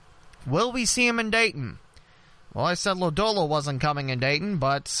Reds. Will we see him in Dayton? Well, I said Lodolo wasn't coming in Dayton,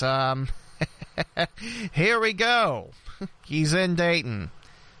 but here we go. He's in Dayton.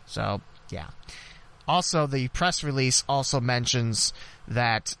 So, yeah. Also, the press release also mentions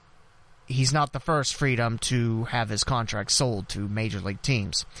that he's not the first Freedom to have his contract sold to major league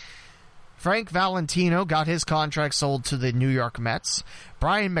teams. Frank Valentino got his contract sold to the New York Mets.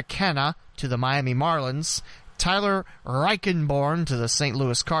 Brian McKenna to the Miami Marlins. Tyler Reichenborn to the St.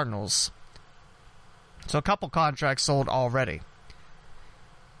 Louis Cardinals. So a couple contracts sold already.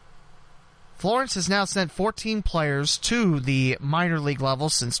 Florence has now sent 14 players to the minor league level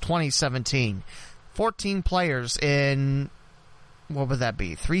since 2017. 14 players in, what would that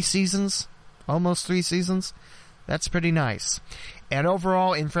be, 3 seasons? Almost 3 seasons? That's pretty nice. And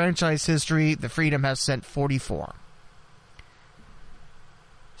overall, in franchise history, the Freedom has sent 44.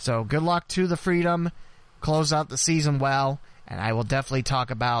 So good luck to the Freedom. Close out the season well, and I will definitely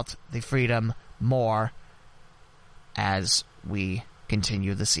talk about the Freedom more as we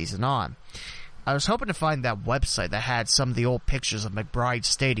continue the season on. I was hoping to find that website that had some of the old pictures of McBride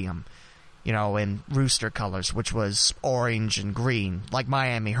Stadium, you know, in Rooster colors, which was orange and green, like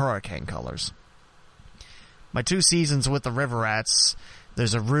Miami Hurricane colors. My 2 seasons with the River Rats,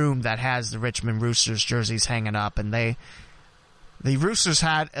 there's a room that has the Richmond Roosters jerseys hanging up, and the Roosters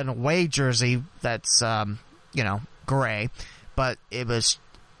had an away jersey that's, gray, but it was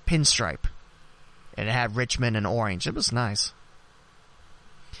pinstripe. And it had Richmond and orange. It was nice.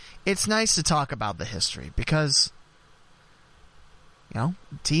 It's nice to talk about the history because, the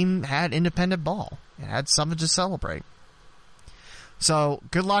team had independent ball. It had something to celebrate. So,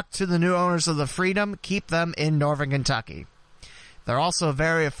 good luck to the new owners of the Freedom. Keep them in Northern Kentucky. They're also a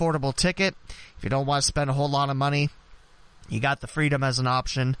very affordable ticket. If you don't want to spend a whole lot of money, you got the Freedom as an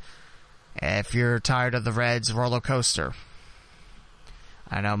option. If you're tired of the Reds roller coaster.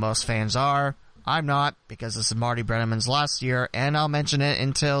 I know most fans are. I'm not, because this is Marty Brenneman's last year, and I'll mention it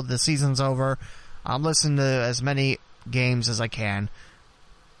until the season's over. I'll listen to as many games as I can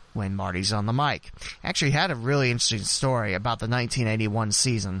when Marty's on the mic. Actually, he had a really interesting story about the 1981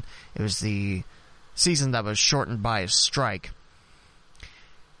 season. It was the season that was shortened by a strike.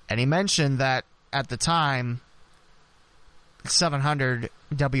 And he mentioned that at the time, 700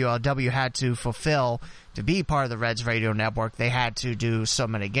 WLW had to fulfill to be part of the Reds radio network. They had to do so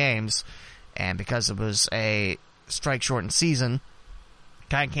many games, and because it was a strike-shortened season,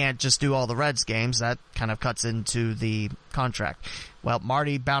 kind of can't just do all the Reds games. That kind of cuts into the contract. Well,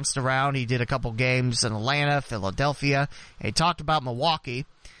 Marty bounced around. He did a couple games in Atlanta, Philadelphia. He talked about Milwaukee.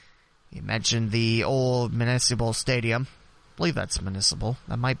 He mentioned the old Municipal Stadium. I believe that's Municipal.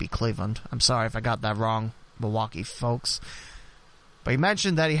 That might be Cleveland. I'm sorry if I got that wrong, Milwaukee folks. But he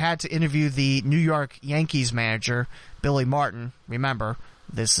mentioned that he had to interview the New York Yankees manager, Billy Martin. Remember,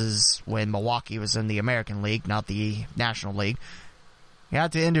 this is when Milwaukee was in the American League, not the National League. He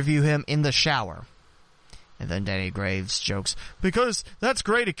had to interview him in the shower. And then Danny Graves jokes, because that's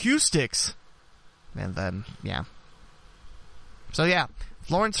great acoustics. And then, yeah. So yeah,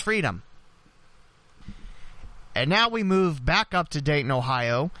 Florence Freedom. And now we move back up to Dayton,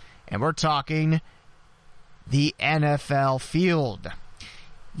 Ohio, and we're talking the NFL field.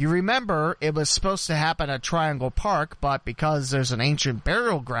 You remember it was supposed to happen at Triangle Park, but because there's an ancient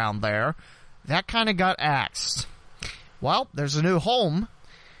burial ground there, that kind of got axed. Well, there's a new home.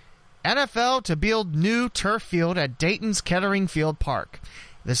 NFL to build new turf field at Dayton's Kettering Field Park.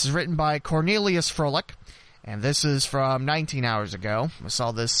 This is written by Cornelius Froelich, and this is from 19 hours ago. I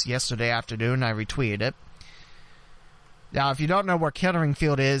saw this yesterday afternoon, I retweeted it. Now, if you don't know where Kettering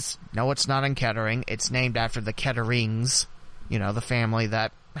Field is, no, it's not in Kettering. It's named after the Ketterings, you know, the family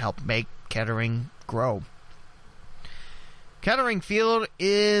that helped make Kettering grow. Kettering Field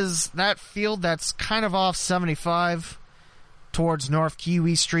is that field that's kind of off 75 towards North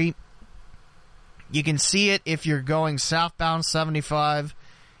Kiwi Street. You can see it if you're going southbound 75.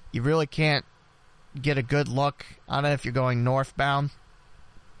 You really can't get a good look on it if you're going northbound.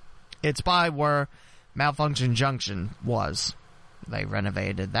 It's by where Malfunction Junction was. They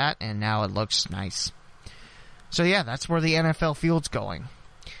renovated that, and now it looks nice. So yeah, that's where the NFL field's going.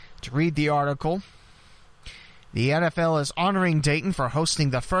 To read the article, the NFL is honoring Dayton for hosting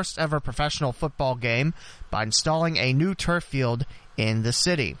the first ever professional football game by installing a new turf field in the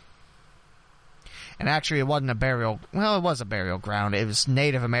city. And actually, it wasn't a burial... Well, it was a burial ground. It was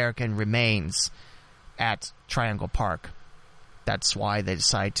Native American remains at Triangle Park. That's why they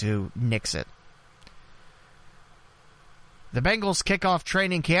decided to nix it. The Bengals kick off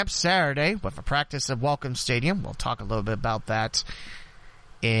training camp Saturday with a practice at Welcome Stadium. We'll talk a little bit about that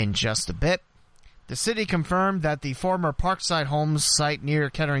in just a bit. The city confirmed that the former Parkside Homes site near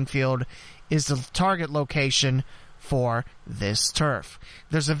Kettering Field is the target location for this turf.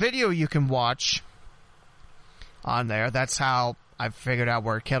 There's a video you can watch on there. That's how I've figured out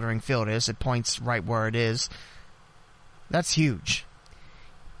where Kettering Field is. It points right where it is. That's huge.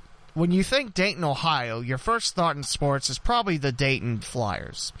 When you think Dayton, Ohio, your first thought in sports is probably the Dayton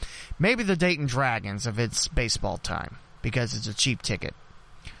Flyers. Maybe the Dayton Dragons if it's baseball time, because it's a cheap ticket.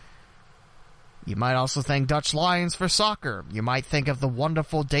 You might also think Dutch Lions for soccer. You might think of the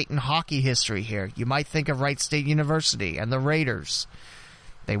wonderful Dayton hockey history here. You might think of Wright State University and the Raiders.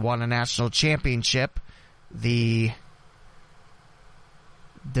 They won a national championship the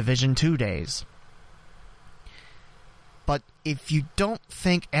Division II days. But if you don't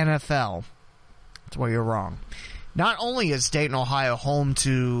think NFL, that's where you're wrong. Not only is Dayton, Ohio home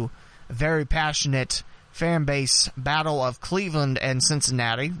to a very passionate fan base battle of Cleveland and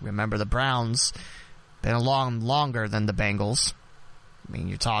Cincinnati. Remember, the Browns been along longer than the Bengals. I mean,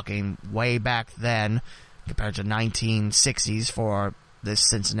 you're talking way back then compared to 1960s for this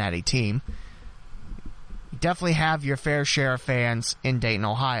Cincinnati team. You definitely have your fair share of fans in Dayton,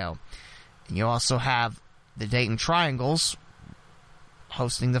 Ohio. And you also have the Dayton Triangles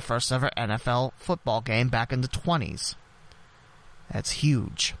hosting the first ever NFL football game back in the 20s. That's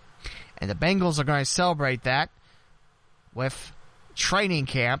huge. And the Bengals are going to celebrate that with training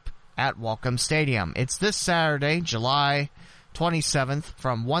camp at Welcome Stadium. It's this Saturday, July 27th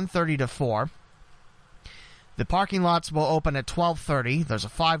from 1:30 to 4. The parking lots will open at 12:30. There's a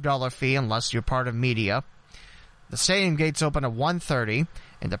 $5 fee unless you're part of media. The stadium gates open at 1:30,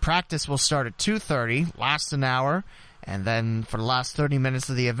 and the practice will start at 2:30, last an hour, and then for the last 30 minutes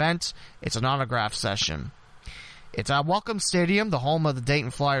of the event, it's an autograph session. It's at Welcome Stadium, the home of the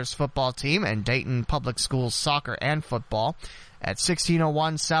Dayton Flyers football team and Dayton Public Schools soccer and football, at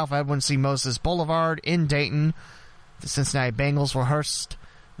 1601 South Edwin C. Moses Boulevard in Dayton. The Cincinnati Bengals will host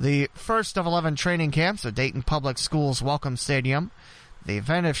the first of 11 training camps at Dayton Public Schools Welcome Stadium. The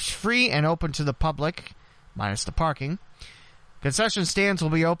event is free and open to the public, minus the parking. Concession stands will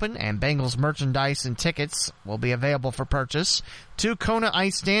be open, and Bengals merchandise and tickets will be available for purchase. 2 Kona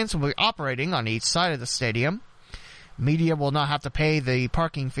ice stands will be operating on each side of the stadium. Media will not have to pay the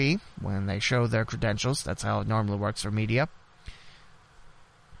parking fee when they show their credentials. That's how it normally works for media.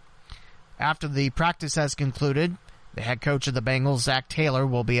 After the practice has concluded, the head coach of the Bengals, Zach Taylor,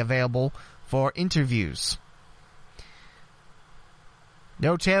 will be available for interviews.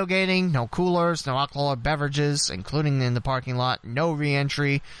 No tailgating, no coolers, no alcoholic beverages, including in the parking lot, no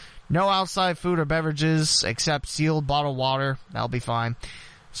re-entry, no outside food or beverages except sealed bottled water. That'll be fine.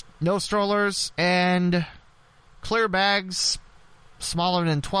 No strollers and clear bags smaller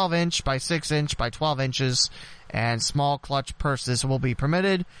than 12 inch by 6 inch by 12 inches and small clutch purses will be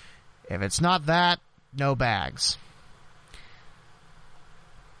permitted. If it's not that, no bags.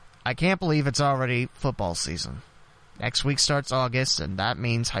 I can't believe it's already football season. Next week starts August, and that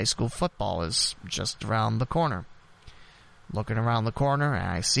means high school football is just around the corner. Looking around the corner, and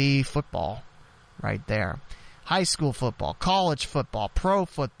I see football right there. High school football, college football, pro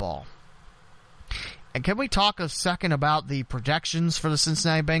football. And can we talk a second about the projections for the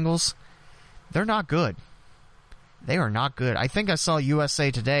Cincinnati Bengals? They're not good. They are not good. I think I saw USA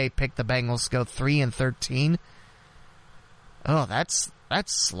Today pick the Bengals to go 3-13. Oh, that's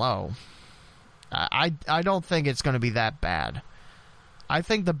slow. I don't think it's going to be that bad. I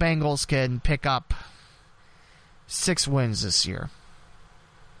think the Bengals can pick up 6 wins this year.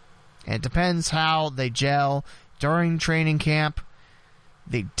 And it depends how they gel during training camp.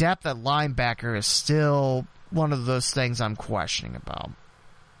 The depth at linebacker is still one of those things I'm questioning about.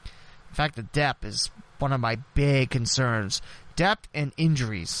 In fact, the depth is one of my big concerns. Depth and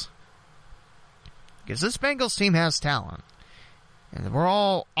injuries. Because this Bengals team has talent. And we're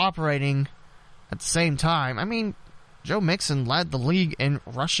all operating at the same time. I mean, Joe Mixon led the league in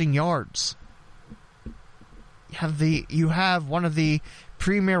rushing yards. You have one of the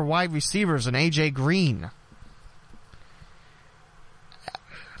premier wide receivers in A.J. Green.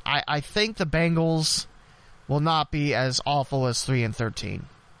 I think the Bengals will not be as awful as 3-13.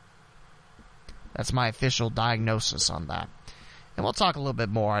 That's my official diagnosis on that. And we'll talk a little bit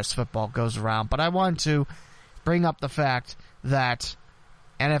more as football goes around. But I want to bring up the fact that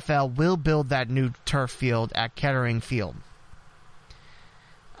NFL will build that new turf field at Kettering Field.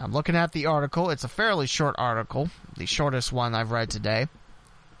 I'm looking at the article. It's a fairly short article, the shortest one I've read today.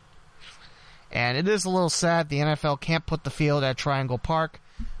 And it is a little sad the NFL can't put the field at Triangle Park.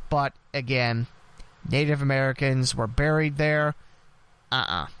 But, again, Native Americans were buried there.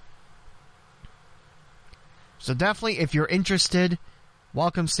 So definitely, if you're interested,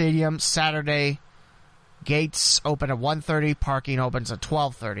 Welcome Stadium, Saturday. Gates open at 1:30, parking opens at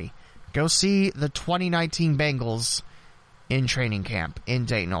 12:30. Go see the 2019 Bengals in training camp in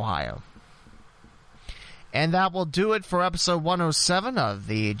Dayton, Ohio. And that will do it for episode 107 of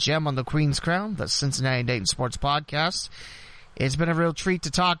the Gem on the Queen's Crown, the Cincinnati Dayton Sports Podcast. It's been a real treat to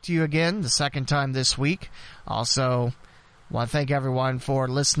talk to you again, the second time this week. Also, want to thank everyone for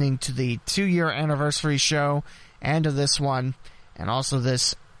listening to the 2-year anniversary show and to this one. And also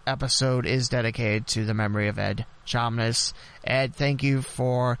this episode is dedicated to the memory of Ed Chomness. Ed, thank you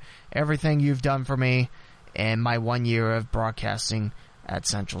for everything you've done for me in my 1 year of broadcasting at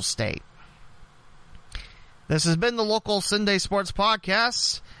Central State. This has been the local Sunday Sports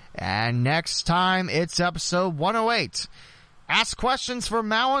Podcast, and next time it's episode 108. Ask questions for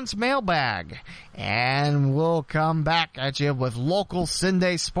Mowen's Mailbag, and we'll come back at you with local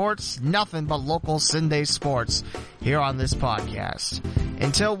Sunday sports, nothing but local Sunday sports here on this podcast.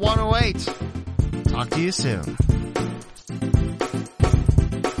 Until 108, talk to you soon.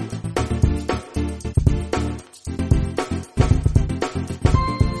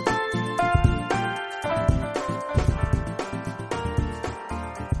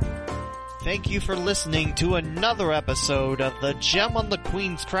 Thank you for listening to another episode of the Gem on the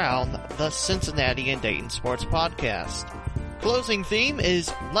Queen's Crown, the Cincinnati and Dayton Sports Podcast. Closing theme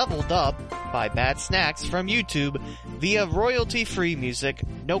is Leveled Up by Bad Snacks from YouTube via royalty-free music,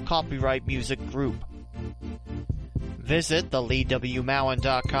 no copyright music group. Visit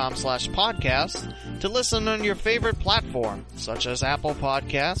theleewmowen.com/podcast to listen on your favorite platform, such as Apple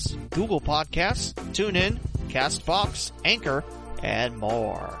Podcasts, Google Podcasts, TuneIn, CastBox, Anchor, and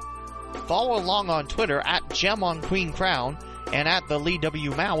more. Follow along on Twitter at Gem on Queen Crown and at the Lee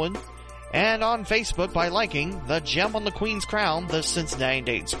W. Mowen, and on Facebook by liking the Gem on the Queen's Crown, the Cincinnati and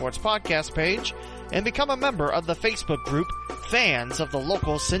Dayton Sports Podcast page, and become a member of the Facebook group Fans of the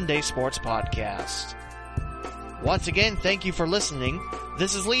Local Sunday Sports Podcast. Once again, thank you for listening.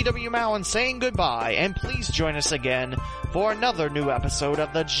 This is Lee W. Mowen saying goodbye, and please join us again for another new episode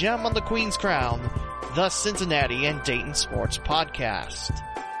of the Gem on the Queen's Crown, the Cincinnati and Dayton Sports Podcast.